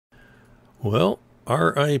Well,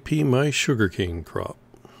 RIP my sugarcane crop.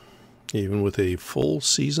 Even with a full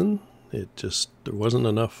season, there wasn't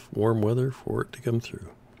enough warm weather for it to come through.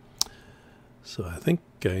 So I think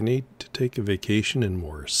I need to take a vacation in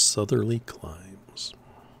more southerly climes.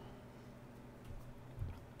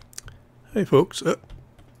 Hey folks.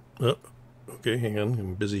 Okay, hang on.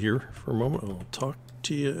 I'm busy here for a moment. I'll talk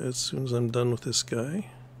to you as soon as I'm done with this guy.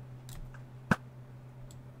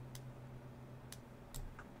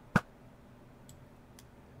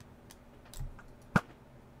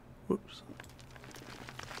 Whoops.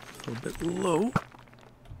 A little bit low.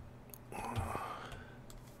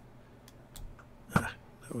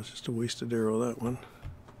 That was just a wasted arrow, that one.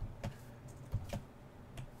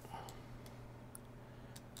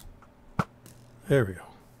 There we go.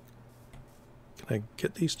 Can I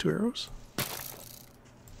get these 2 arrows?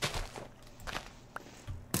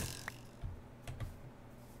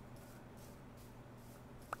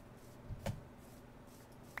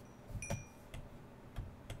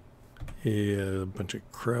 Yeah, a bunch of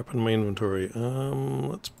crap in my inventory.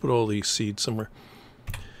 Let's put all these seeds somewhere.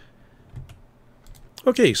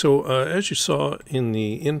 Okay, so as you saw in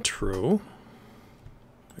the intro,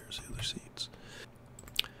 there's the other seeds.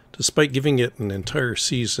 Despite giving it an entire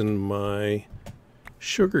season, my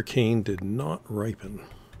sugarcane did not ripen.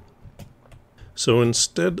 So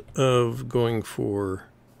instead of going for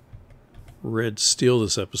red steel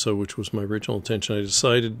this episode, which was my original intention, I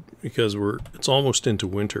decided, because it's almost into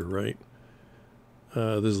winter, right?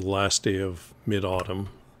 This is the last day of mid-autumn.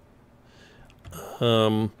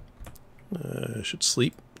 I should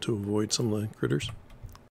sleep to avoid some of the critters.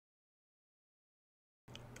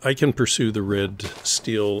 I can pursue the red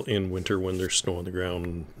steel in winter when there's snow on the ground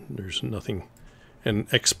and there's nothing, and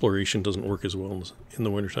exploration doesn't work as well in the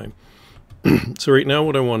wintertime. So right now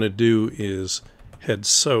what I want to do is head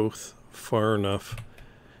south far enough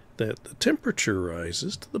that the temperature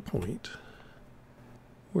rises to the point.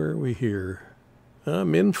 Where are we here?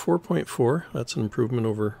 Min 4.4. That's an improvement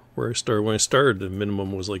over where I started. When I started, the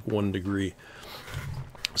minimum was like 1 degree.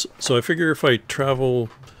 So I figure if I get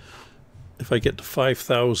to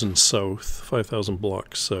 5,000 south, 5,000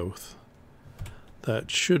 blocks south,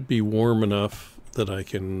 that should be warm enough that I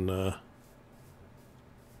can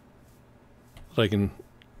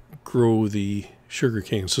grow the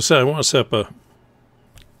sugarcane. So I want to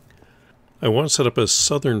set up a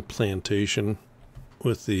southern plantation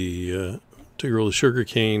with the to grow the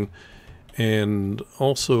sugarcane, and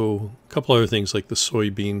also a couple other things like the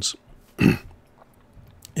soybeans.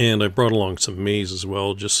 And I brought along some maize as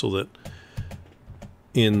well, just so that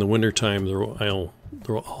in the wintertime I'll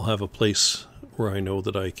have a place where I know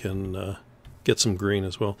that I can get some grain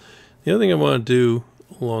as well. The other thing I want to do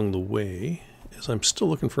along the way is I'm still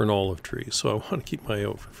looking for an olive tree, so I want to keep my eye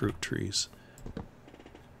out for fruit trees.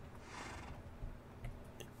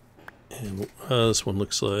 And this one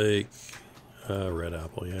looks like red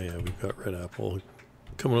apple. Yeah, we've got red apple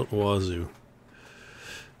coming out the wazoo.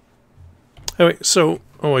 Anyway, so,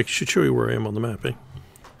 I should show you where I am on the map, eh?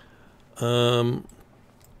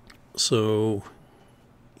 So,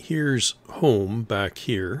 here's home back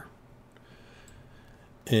here.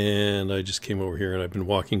 And I just came over here and I've been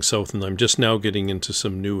walking south, and I'm just now getting into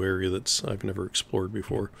some new area I've never explored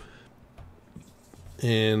before.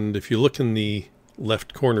 And if you look in the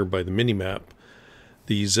left corner by the mini-map,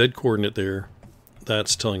 the Z coordinate there,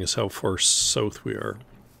 that's telling us how far south we are.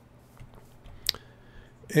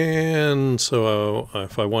 And so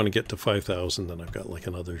if I want to get to 5,000, then I've got like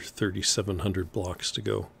another 3,700 blocks to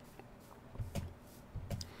go.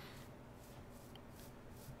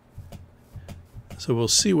 So we'll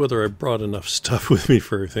see whether I brought enough stuff with me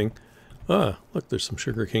for everything. Ah, look, there's some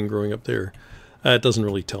sugarcane growing up there. It doesn't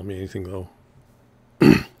really tell me anything, though.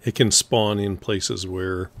 It can spawn in places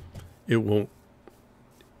where it won't.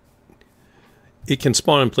 It can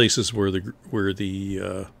spawn in places where the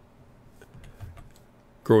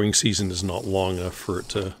growing season is not long enough for it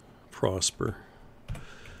to prosper.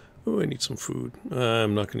 Oh, I need some food.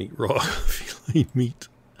 I'm not going to eat raw feline meat.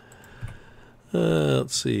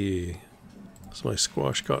 Let's see. Has my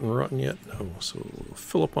squash gotten rotten yet? No. So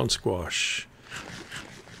fill up on squash.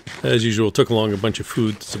 As usual, took along a bunch of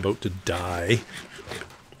food that's about to die.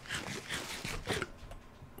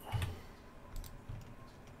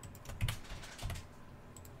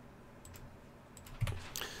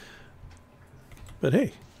 But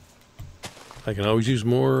hey, I can always use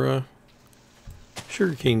more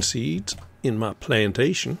sugarcane seeds in my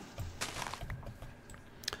plantation.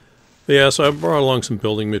 But yeah, so I brought along some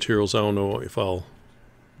building materials. I don't know if I'll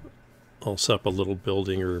set up a little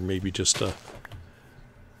building or maybe just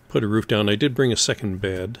put a roof down. I did bring a second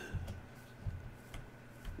bed.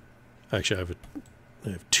 Actually, I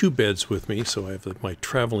have two beds with me, so I have my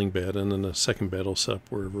traveling bed, and then a second bed I'll set up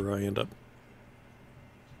wherever I end up.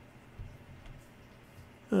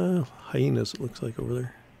 Hyenas, it looks like, over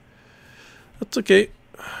there. That's okay.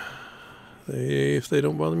 If they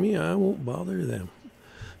don't bother me, I won't bother them.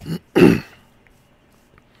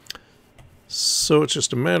 So it's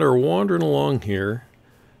just a matter of wandering along here,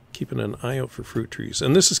 keeping an eye out for fruit trees.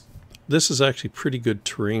 And this is actually pretty good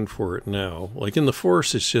terrain for it now. Like in the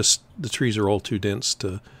forest, it's just the trees are all too dense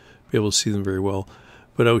to be able to see them very well.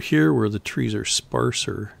 But out here where the trees are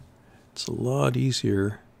sparser, it's a lot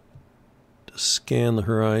easier to scan the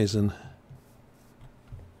horizon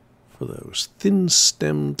for those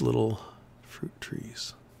thin-stemmed little fruit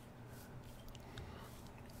trees.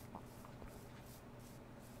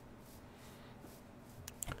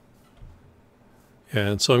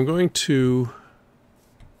 And so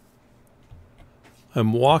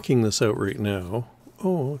I'm walking this out right now.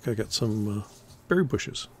 Oh, look, I got some berry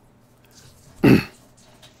bushes.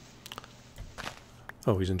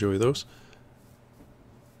 Always enjoy those.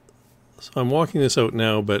 So I'm walking this out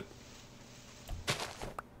now, but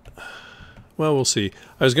well, we'll see.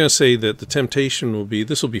 I was going to say that the temptation will be,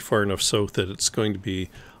 this will be far enough south that it's going to be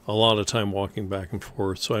a lot of time walking back and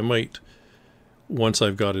forth. So I might, once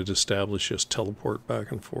I've got it established, just teleport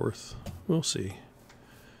back and forth. We'll see.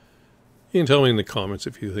 You can tell me in the comments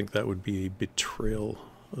if you think that would be a betrayal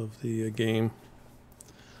of the game.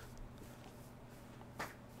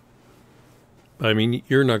 I mean,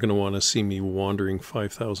 you're not going to want to see me wandering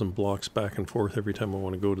 5,000 blocks back and forth every time I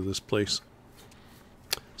want to go to this place.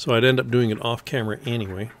 So I'd end up doing it off camera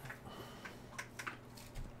anyway.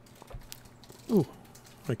 Ooh,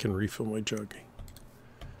 I can refill my jug.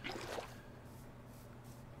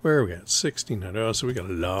 Where are we at? 1600. Oh, so we got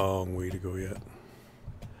a long way to go yet.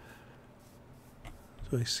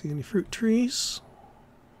 Do I see any fruit trees?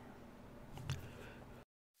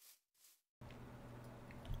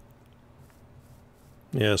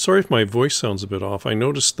 Yeah, sorry if my voice sounds a bit off. I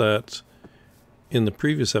noticed that in the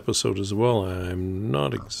previous episode as well. I'm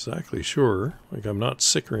not exactly sure. Like, I'm not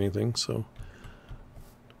sick or anything, so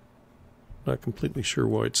not completely sure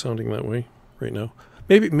why it's sounding that way right now.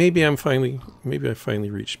 Maybe I finally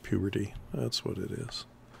reached puberty. That's what it is.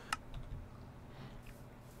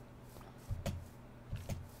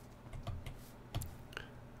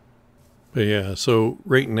 But yeah, so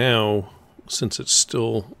right now, since it's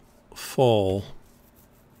still fall,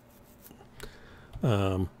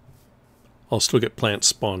 I'll still get plants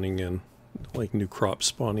spawning in, like new crops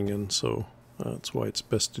spawning in, so that's why it's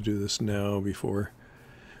best to do this now before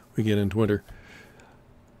we get into winter.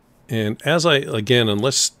 And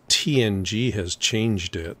unless TNG has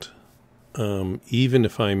changed it, even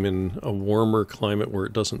if I'm in a warmer climate where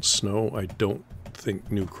it doesn't snow, I don't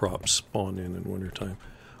think new crops spawn in wintertime.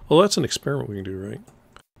 Well, that's an experiment we can do, right?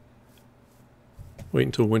 Wait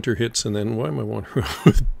until winter hits, and then why am I wandering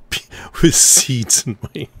around with seeds in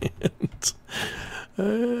my hand?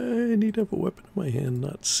 I need to have a weapon in my hand,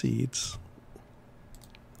 not seeds.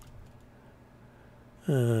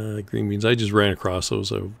 Green beans. I just ran across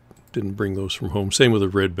those. I didn't bring those from home. Same with the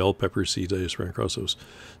red bell pepper seeds. I just ran across those.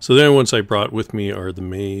 So the only ones I brought with me are the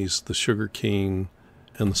maize, the sugar cane,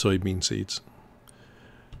 and the soybean seeds.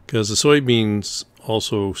 Because the soybeans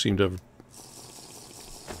also seem to have...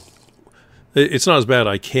 It's not as bad.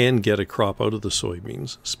 I can get a crop out of the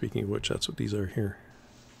soybeans. Speaking of which, that's what these are here.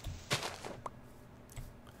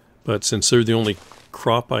 But since they're the only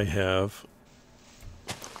crop I have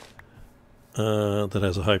that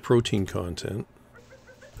has a high protein content...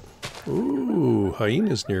 Ooh,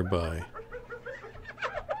 hyenas nearby.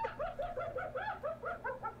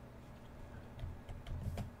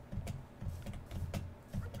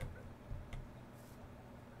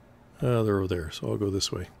 They're over there, so I'll go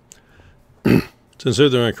this way. Since they're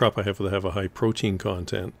the only crop I have that have a high protein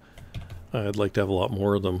content, I'd like to have a lot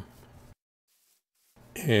more of them.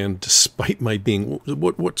 And despite my being...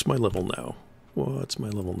 What's my level now? What's my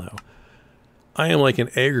level now? I am like an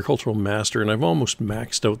agricultural master, and I've almost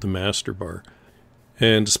maxed out the master bar.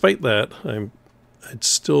 And despite that, I'd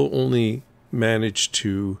still only managed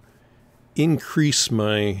to increase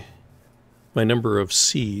my number of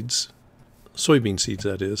seeds, soybean seeds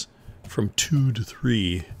that is, from 2 to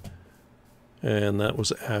 3. And that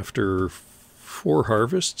was after 4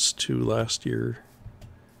 harvests, 2 last year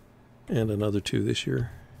and another 2 this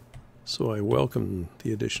year. So I welcome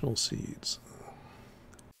the additional seeds.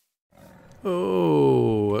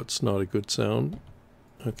 Oh, that's not a good sound.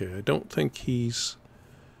 Okay, I don't think he's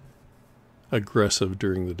aggressive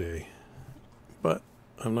during the day, but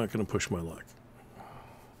I'm not going to push my luck.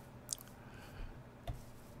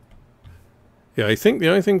 Yeah, I think the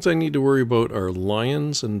only things I need to worry about are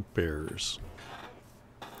lions and bears.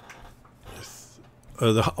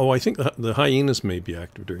 I think the hyenas may be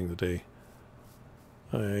active during the day.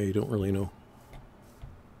 I don't really know.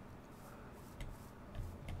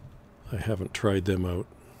 I haven't tried them out.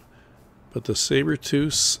 But the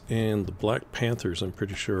saber-tooths and the black panthers, I'm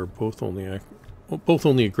pretty sure, are both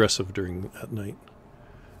only aggressive at night.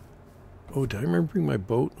 Oh, did I remember bring my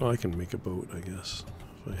boat? Oh, I can make a boat, I guess,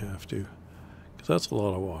 if I have to. Because that's a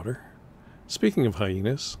lot of water. Speaking of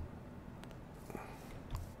hyenas...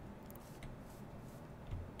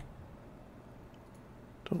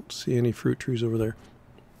 Don't see any fruit trees over there.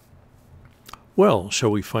 Well,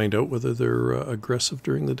 shall we find out whether they're aggressive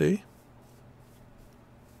during the day?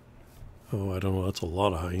 Oh, I don't know. That's a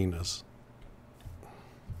lot of hyenas.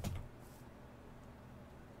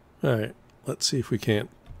 Alright, let's see if we can't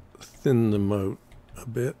thin them out a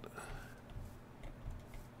bit.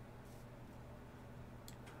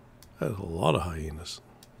 That's a lot of hyenas.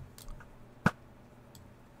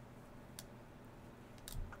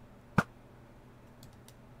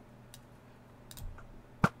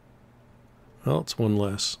 Well, it's one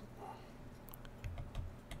less.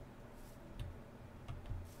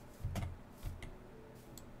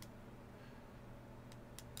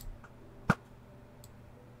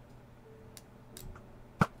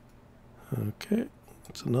 Okay,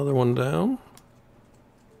 it's another one down.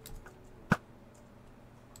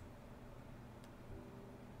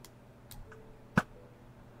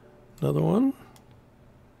 Another one.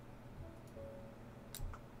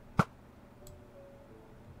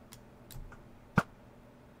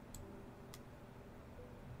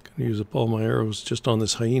 Gonna use up all my arrows just on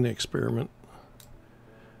this hyena experiment.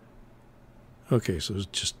 Okay, so there's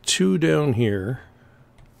just two down here.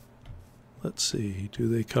 Let's see, do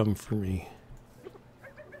they come for me?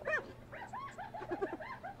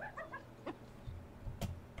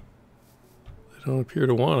 They don't appear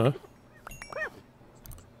to wanna.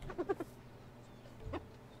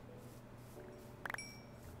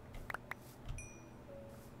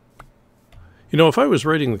 You know, if I was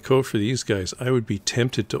writing the code for these guys, I would be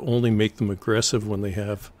tempted to only make them aggressive when they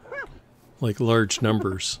have, like, large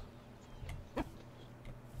numbers.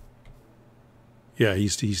 Yeah,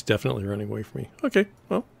 he's definitely running away from me. Okay,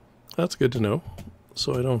 well, that's good to know.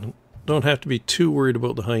 So I don't have to be too worried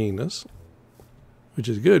about the hyenas, which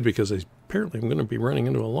is good because apparently I'm going to be running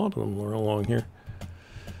into a lot of them along here.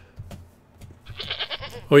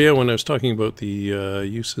 Oh yeah, when I was talking about the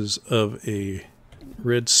uses of a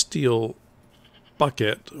red steel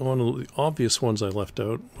bucket, one of the obvious ones I left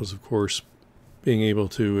out was, of course, being able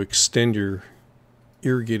to extend your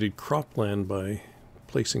irrigated cropland by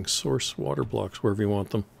placing source water blocks wherever you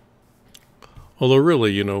want them. Although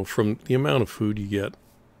really, you know, from the amount of food you get,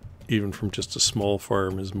 even from just a small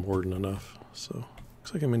farm, is more than enough. So,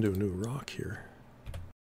 looks like I'm into a new rock here.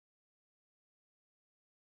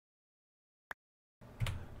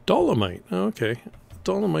 Dolomite. Okay.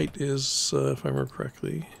 Dolomite is, if I remember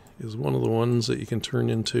correctly, is one of the ones that you can turn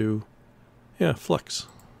into, yeah, flux.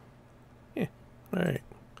 Yeah, alright.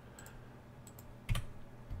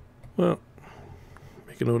 Well,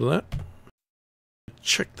 make a note of that.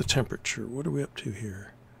 Check the temperature. What are we up to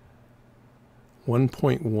here?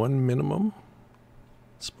 1.1 minimum.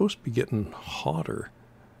 It's supposed to be getting hotter.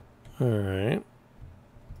 Alright.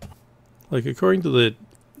 Like, according to the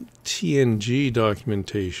TNG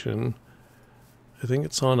documentation, I think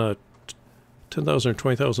it's on a 10,000 or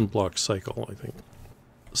 20,000 block cycle, I think.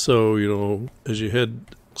 So, you know, as you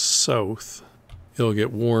head south, it'll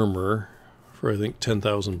get warmer for, I think,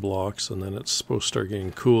 10,000 blocks, and then it's supposed to start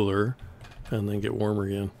getting cooler and then get warmer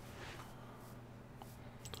again.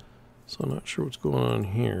 So I'm not sure what's going on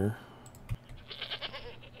here.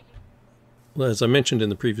 As I mentioned in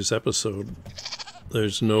the previous episode,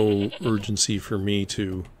 there's no urgency for me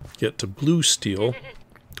to get to blue steel.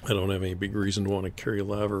 I don't have any big reason to want to carry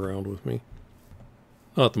lava around with me.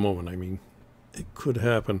 Not at the moment, I mean. It could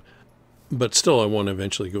happen. But still, I want to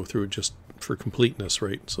eventually go through it just for completeness,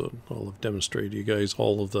 right? So I'll have demonstrated to you guys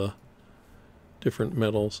all of the different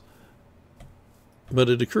metals. But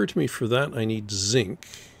it occurred to me for that I need zinc,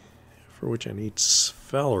 for which I need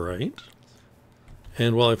sphalerite.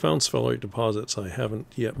 And while I found sphalerite deposits, I haven't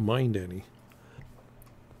yet mined any.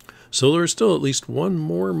 So there's still at least one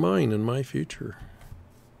more mine in my future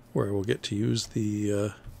where I will get to use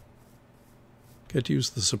the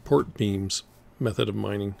support beams method of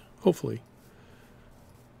mining, hopefully.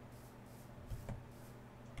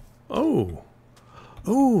 Oh,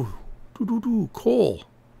 coal.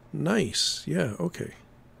 Nice. Yeah, okay.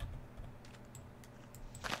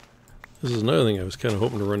 This is another thing I was kind of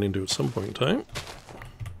hoping to run into at some point in time.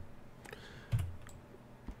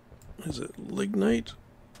 Is it lignite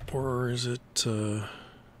or is it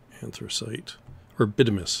anthracite? Or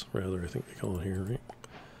bituminous, rather, I think they call it here, right?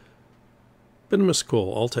 Bituminous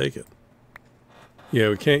coal, I'll take it. Yeah,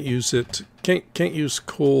 we can't use it, can't use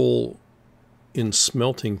coal in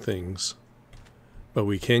smelting things, but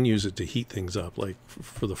we can use it to heat things up, like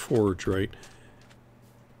for the forge, right?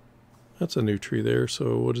 That's a new tree there,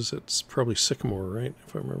 so what is it? It's probably sycamore, right,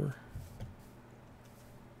 if I remember.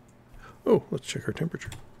 Oh, let's check our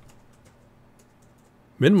temperature.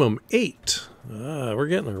 Minimum 8. Ah, we're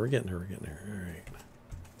getting there, we're getting there, we're getting there. All right.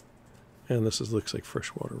 And this looks like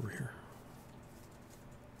fresh water over here.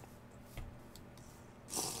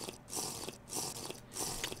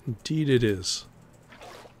 Indeed it is.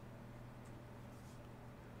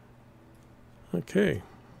 Okay.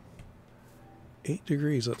 8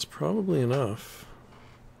 degrees, that's probably enough.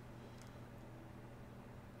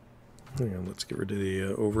 Hang on, let's get rid of the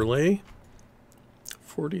overlay.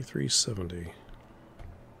 4370.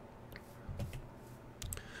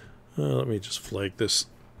 Let me just flag this.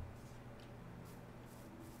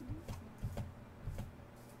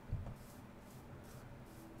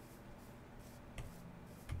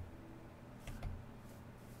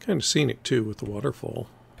 Kind of scenic too with the waterfall.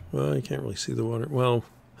 Well, you can't really see the water. Well,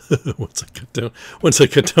 once I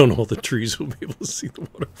cut down all the trees, we'll be able to see the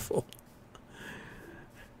waterfall.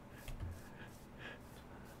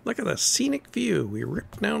 Look at that scenic view. We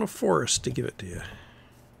ripped down a forest to give it to you.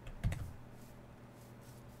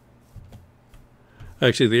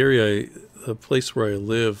 Actually, the place where I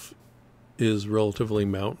live is relatively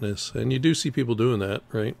mountainous, and you do see people doing that,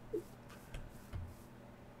 right?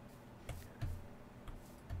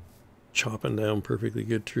 Chopping down perfectly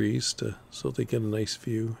good trees so they get a nice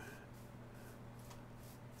view.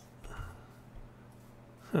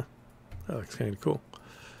 Huh. That looks kind of cool.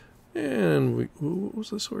 And what was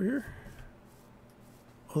this over here?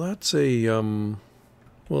 Well, that's a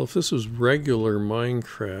well, if this was regular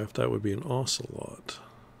Minecraft, that would be an ocelot.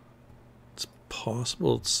 It's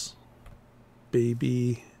possible it's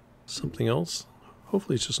baby something else.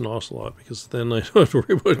 Hopefully it's just an ocelot, because then I don't have to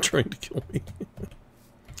worry about it trying to kill me.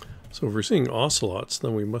 So if we're seeing ocelots,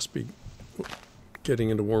 then we must be getting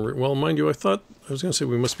into warmer... Well, mind you, I was going to say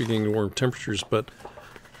we must be getting to warm temperatures, but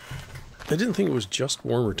I didn't think it was just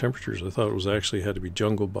warmer temperatures. I thought it was actually had to be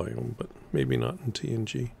jungle biome, but maybe not in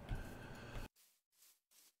TNG.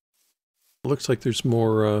 It looks like there's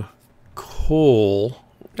more coal.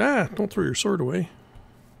 Ah, don't throw your sword away.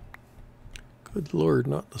 Good lord,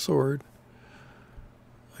 not the sword.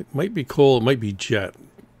 It might be coal, it might be jet.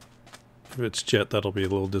 If it's jet, that'll be a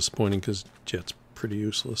little disappointing because jet's pretty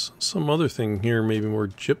useless. Some other thing here, maybe more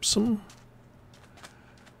gypsum.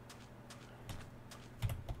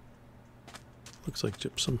 Looks like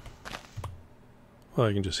gypsum. Well,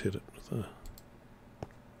 I can just hit it with a...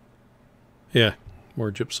 Yeah, more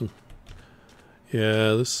gypsum.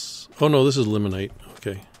 Yeah, this... Oh no, this is limonite.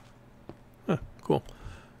 Okay. Ah, cool.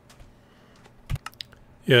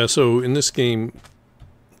 Yeah, so in this game,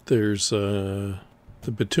 there's the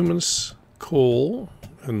bituminous coal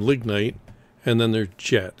and lignite, and then there's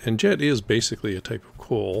jet. And jet is basically a type of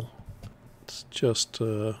coal. It's just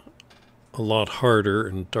a lot harder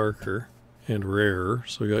and darker and rarer,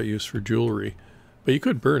 so it got used for jewelry. But you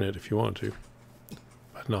could burn it if you want to,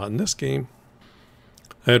 but not in this game.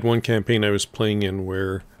 I had one campaign I was playing in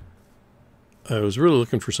where I was really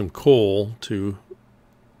looking for some coal to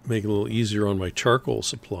make it a little easier on my charcoal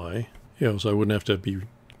supply. You know, so I wouldn't have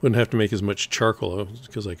to make as much charcoal,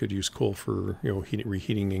 because I could use coal for, you know,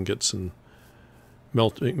 reheating ingots and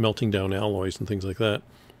melting down alloys and things like that.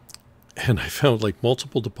 And I found like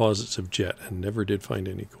multiple deposits of jet and never did find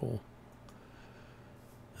any coal.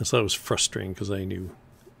 And so that was frustrating, because I knew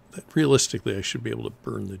that realistically I should be able to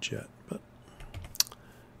burn the jet, but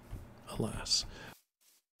alas.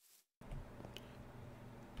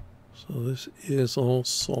 So this is all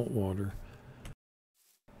salt water.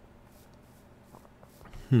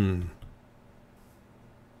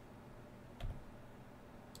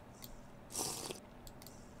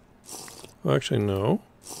 Well, actually, no.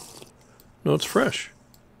 No, it's fresh.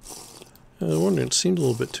 I was wondering, it seemed a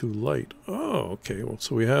little bit too light. Oh, okay. Well,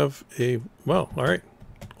 so we have a... Well, all right.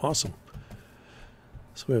 Awesome.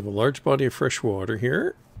 So we have a large body of fresh water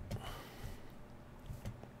here.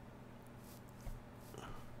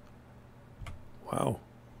 Wow.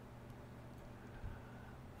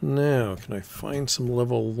 Now, can I find some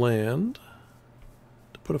level land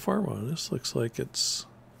to put a farm on? This looks like it's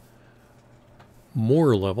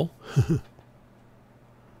more level.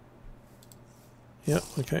 Yeah,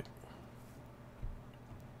 okay.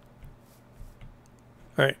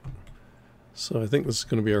 Alright. So I think this is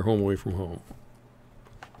going to be our home away from home.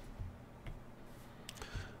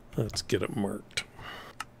 Let's get it marked.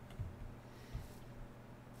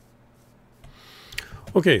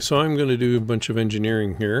 Okay, so I'm going to do a bunch of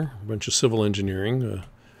engineering here, a bunch of civil engineering,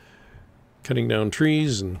 cutting down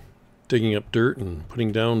trees and digging up dirt and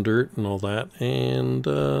putting down dirt and all that, and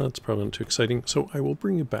it's probably not too exciting. So I will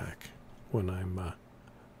bring you back when I'm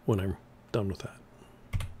done with that.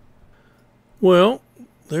 Well,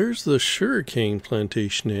 there's the sugarcane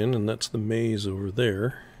plantation in, and that's the maize over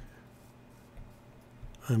there.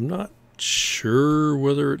 I'm not sure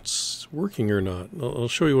whether it's working or not. I'll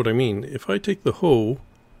show you what I mean. If I take the hoe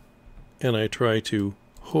and I try to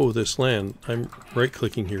hoe this land, I'm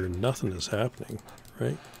right-clicking here and nothing is happening,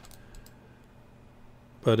 right?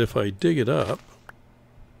 But if I dig it up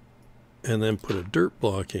and then put a dirt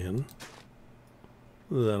block in,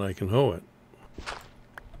 then I can hoe it.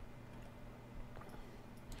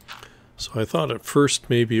 So I thought at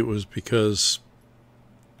first maybe it was because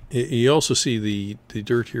you also see the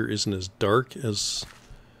dirt here isn't as dark as,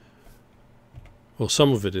 well,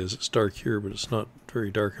 some of it is. It's dark here, but it's not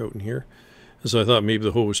very dark out in here. And so I thought maybe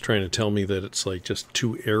the hoe was trying to tell me that it's like just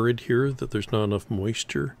too arid here, that there's not enough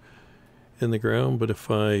moisture in the ground. But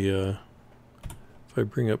if I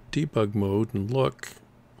bring up debug mode and look,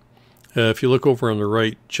 if you look over on the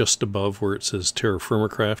right, just above where it says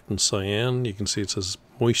TerraFirmaCraft in cyan, you can see it says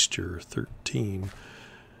moisture 13.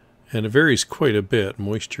 And it varies quite a bit,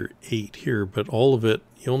 moisture 8 here, but all of it,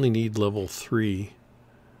 you only need level 3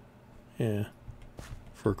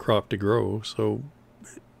 for a crop to grow. So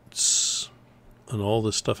it's, and all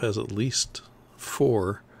this stuff has at least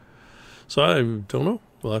 4. So I don't know.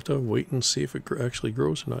 We'll have to wait and see if it actually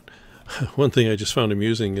grows or not. One thing I just found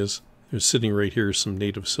amusing is there's sitting right here some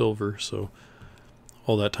native silver. So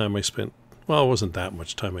all that time I spent, well, it wasn't that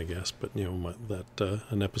much time, I guess, but you know,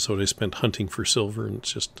 an episode I spent hunting for silver, and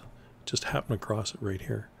it's just happened across it right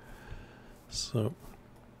here. So,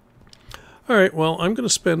 all right, well, I'm going to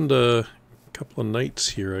spend a couple of nights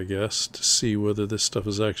here, I guess, to see whether this stuff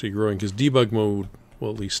is actually growing, because debug mode will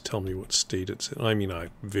at least tell me what state it's in. I mean,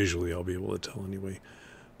 visually I'll be able to tell anyway,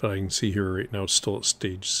 but I can see here right now it's still at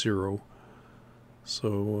stage 0. So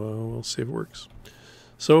we'll see if it works.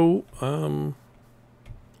 So I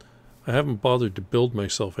haven't bothered to build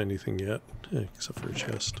myself anything yet, except for a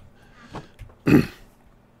chest.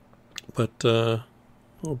 But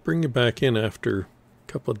I'll bring you back in after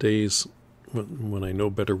a couple of days when I know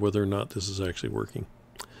better whether or not this is actually working.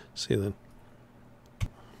 See you then.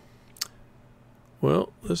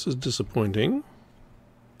 Well, this is disappointing.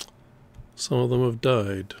 Some of them have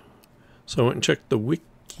died. So I went and checked the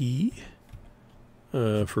wiki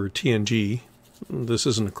for TNG. This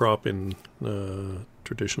isn't a crop in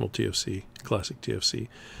traditional TFC, classic TFC.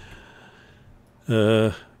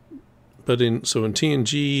 But in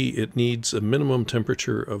TNG, it needs a minimum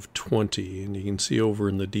temperature of 20, and you can see over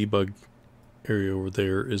in the debug area over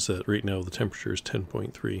there is that right now the temperature is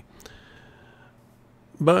 10.3.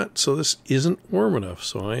 But so this isn't warm enough,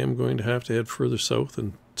 so I am going to have to head further south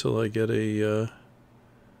until I get a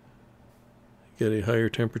higher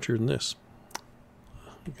temperature than this.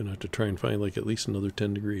 I'm gonna have to try and find like at least another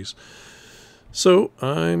 10 degrees. So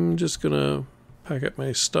I'm just gonna pack up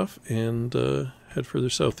my stuff and head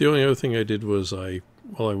further south. The only other thing I did was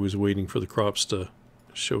while I was waiting for the crops to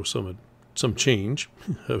show some change,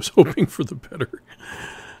 I was hoping for the better,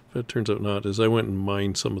 but it turns out not, as I went and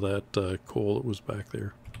mined some of that coal that was back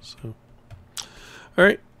there. So, all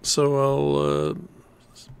right, so I'll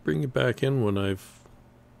bring it back in when I've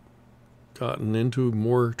gotten into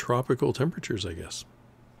more tropical temperatures, I guess.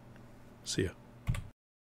 See ya.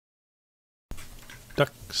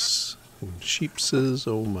 Ducks and sheepses,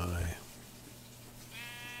 oh my.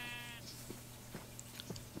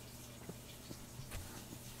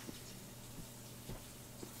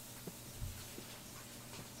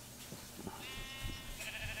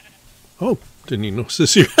 Oh, didn't even notice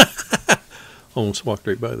this here. Almost walked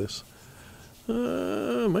right by this.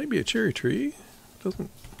 Might be a cherry tree.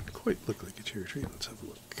 Doesn't quite look like a cherry tree. Let's have a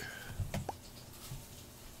look.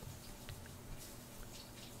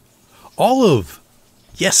 Olive!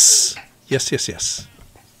 Yes! Yes.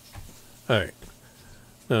 Alright.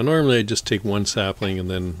 Now, normally I just take one sapling and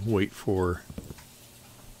then wait for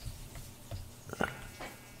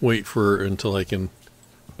until I can,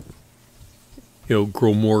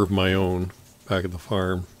 grow more of my own back at the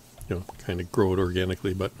farm, kind of grow it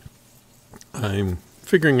organically, but I'm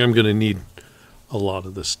figuring I'm going to need a lot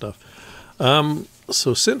of this stuff.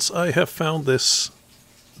 So since I have found this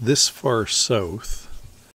far south,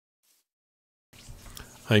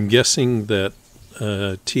 I'm guessing that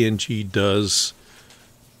TNG does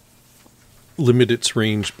limit its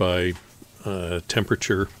range by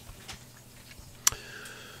temperature.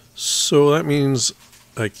 So that means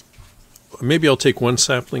maybe I'll take one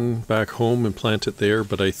sapling back home and plant it there,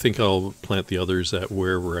 but I think I'll plant the others at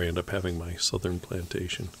where I end up having my southern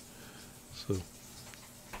plantation. So,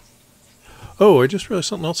 oh, I just realized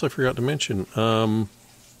something else I forgot to mention.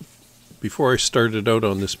 Before I started out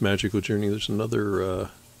on this magical journey, there's another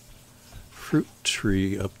fruit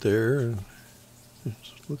tree up there. It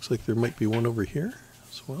looks like there might be one over here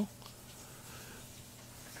as well.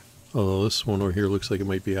 Although this one over here looks like it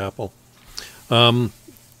might be apple. That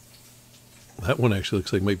one actually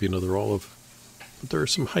looks like it might be another olive. But there are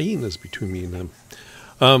some hyenas between me and them.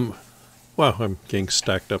 Wow, I'm getting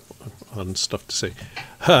stacked up on stuff to say.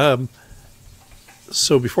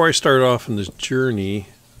 So before I started off on this journey,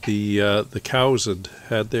 the cows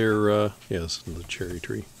had their yeah, this is the cherry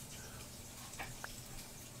tree.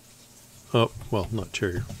 Oh, well, not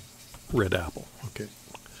cherry, red apple. Okay.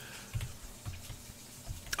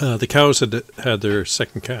 The cows had their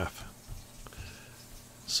second calf.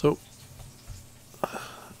 So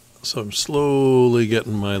I'm slowly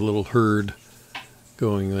getting my little herd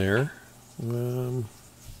going there. I'm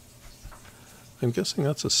guessing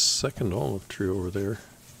that's a second olive tree over there.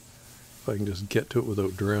 If I can just get to it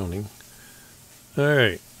without drowning.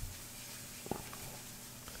 Alright.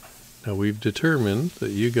 Now we've determined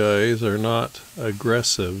that you guys are not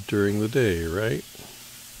aggressive during the day, right?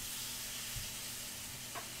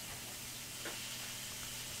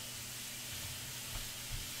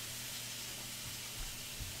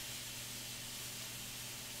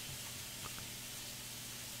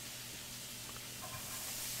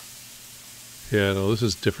 Yeah, no, this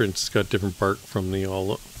is different. It's got different bark from the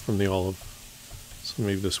olive. So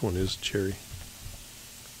maybe this one is cherry,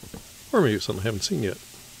 or maybe it's something I haven't seen yet.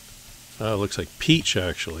 It looks like peach,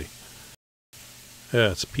 actually.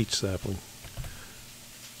 Yeah, it's a peach sapling.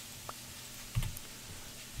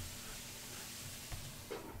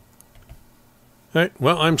 All right.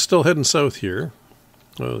 Well, I'm still heading south here.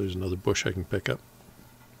 Oh, there's another bush I can pick up,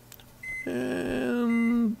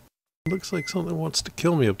 and looks like something wants to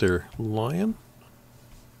kill me up there. Lion?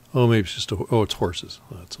 Oh, maybe it's just oh, it's horses.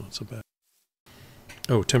 Oh, that's not so bad.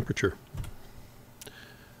 Oh, temperature.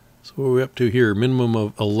 So what are we up to here? Minimum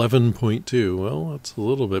of 11.2. Well, that's a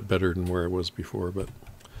little bit better than where I was before, but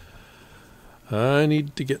I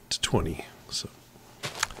need to get to 20. So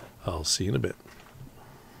I'll see you in a bit.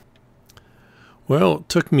 Well, it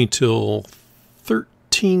took me till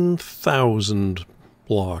 13,000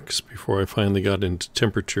 blocks before I finally got into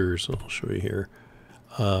temperatures. I'll show you here.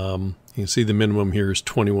 You can see the minimum here is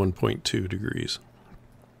 21.2 degrees.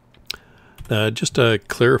 Just to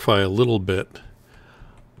clarify a little bit,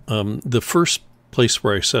 the first place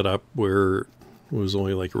where I set up, where it was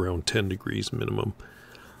only like around 10 degrees minimum,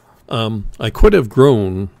 I could have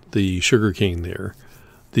grown the sugarcane there.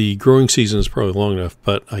 The growing season is probably long enough,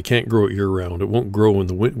 but I can't grow it year-round. It wouldn't grow in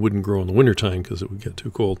the wintertime because it would get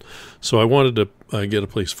too cold. So I wanted to get a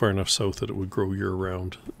place far enough south that it would grow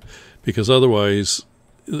year-round, because otherwise,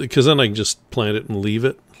 because then I can just plant it and leave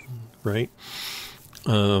it, right?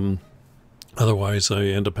 Otherwise, I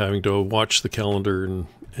end up having to watch the calendar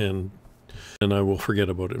and I will forget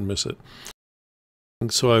about it and miss it. And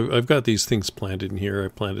so I've got these things planted in here. I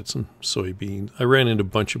planted some soybeans. I ran into a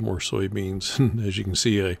bunch of more soybeans. And as you can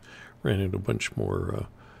see, I ran into a bunch more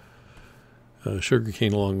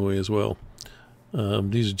sugarcane along the way as well.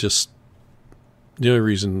 These are just, the only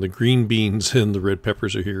reason the green beans and the red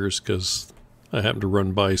peppers are here is because I happened to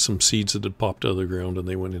run by some seeds that had popped out of the ground and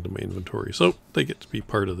they went into my inventory. So they get to be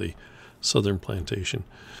part of the southern plantation.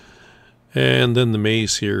 And then the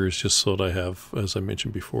maize here is just so that I have, as I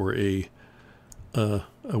mentioned before, a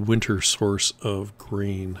winter source of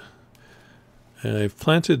grain. And I've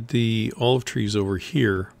planted the olive trees over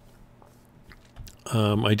here.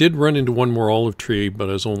 I did run into one more olive tree, but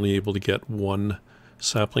I was only able to get one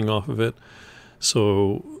sapling off of it.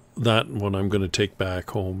 So that one I'm going to take back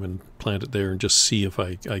home and plant it there and just see if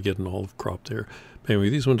I get an olive crop there. But anyway,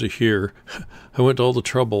 these ones are here. I went to all the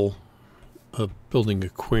trouble of building a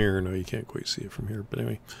quern. Oh, you can't quite see it from here, but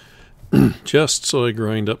anyway, just so I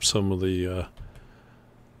grind up some of the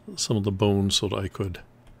bones so that I could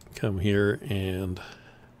come here and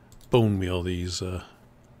bone meal these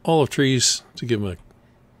olive trees to give them a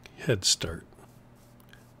head start.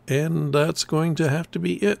 And that's going to have to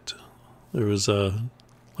be it. There was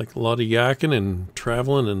like a lot of yakking and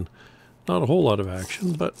traveling and not a whole lot of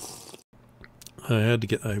action, but I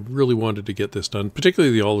really wanted to get this done,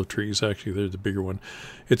 particularly the olive trees. Actually, they're the bigger one.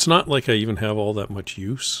 It's not like I even have all that much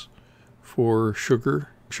use for sugar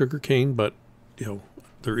cane, but you know,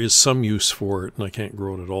 there is some use for it, and I can't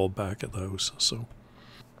grow it at all back at the house. So,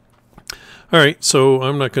 all right. So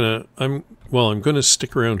I'm well, I'm going to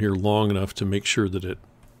stick around here long enough to make sure that it,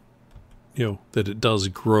 that it does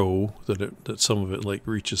grow, that some of it like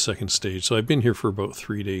reaches second stage. So I've been here for about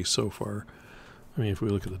 3 days so far. I mean, if we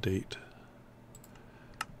look at the date,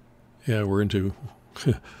 yeah, we're into,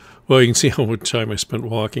 well, you can see how much time I spent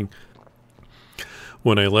walking.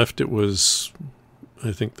 When I left, it was,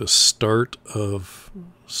 I think, the start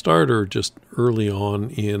or just early on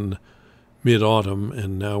in mid-autumn,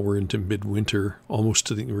 and now we're into midwinter, almost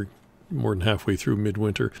to we're more than halfway through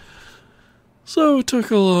midwinter. So it took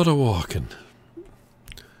a lot of walking.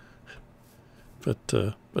 But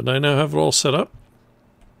I now have it all set up,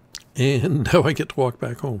 and now I get to walk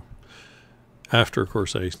back home. After, of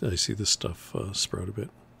course, I see this stuff sprout a bit.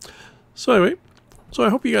 So anyway, so I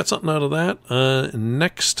hope you got something out of that.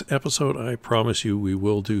 Next episode, I promise you, we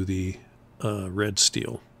will do the red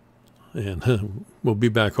steel. And we'll be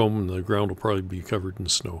back home, and the ground will probably be covered in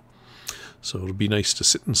snow. So it'll be nice to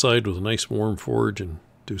sit inside with a nice warm forge and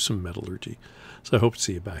do some metallurgy. So I hope to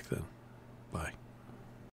see you back then. Bye.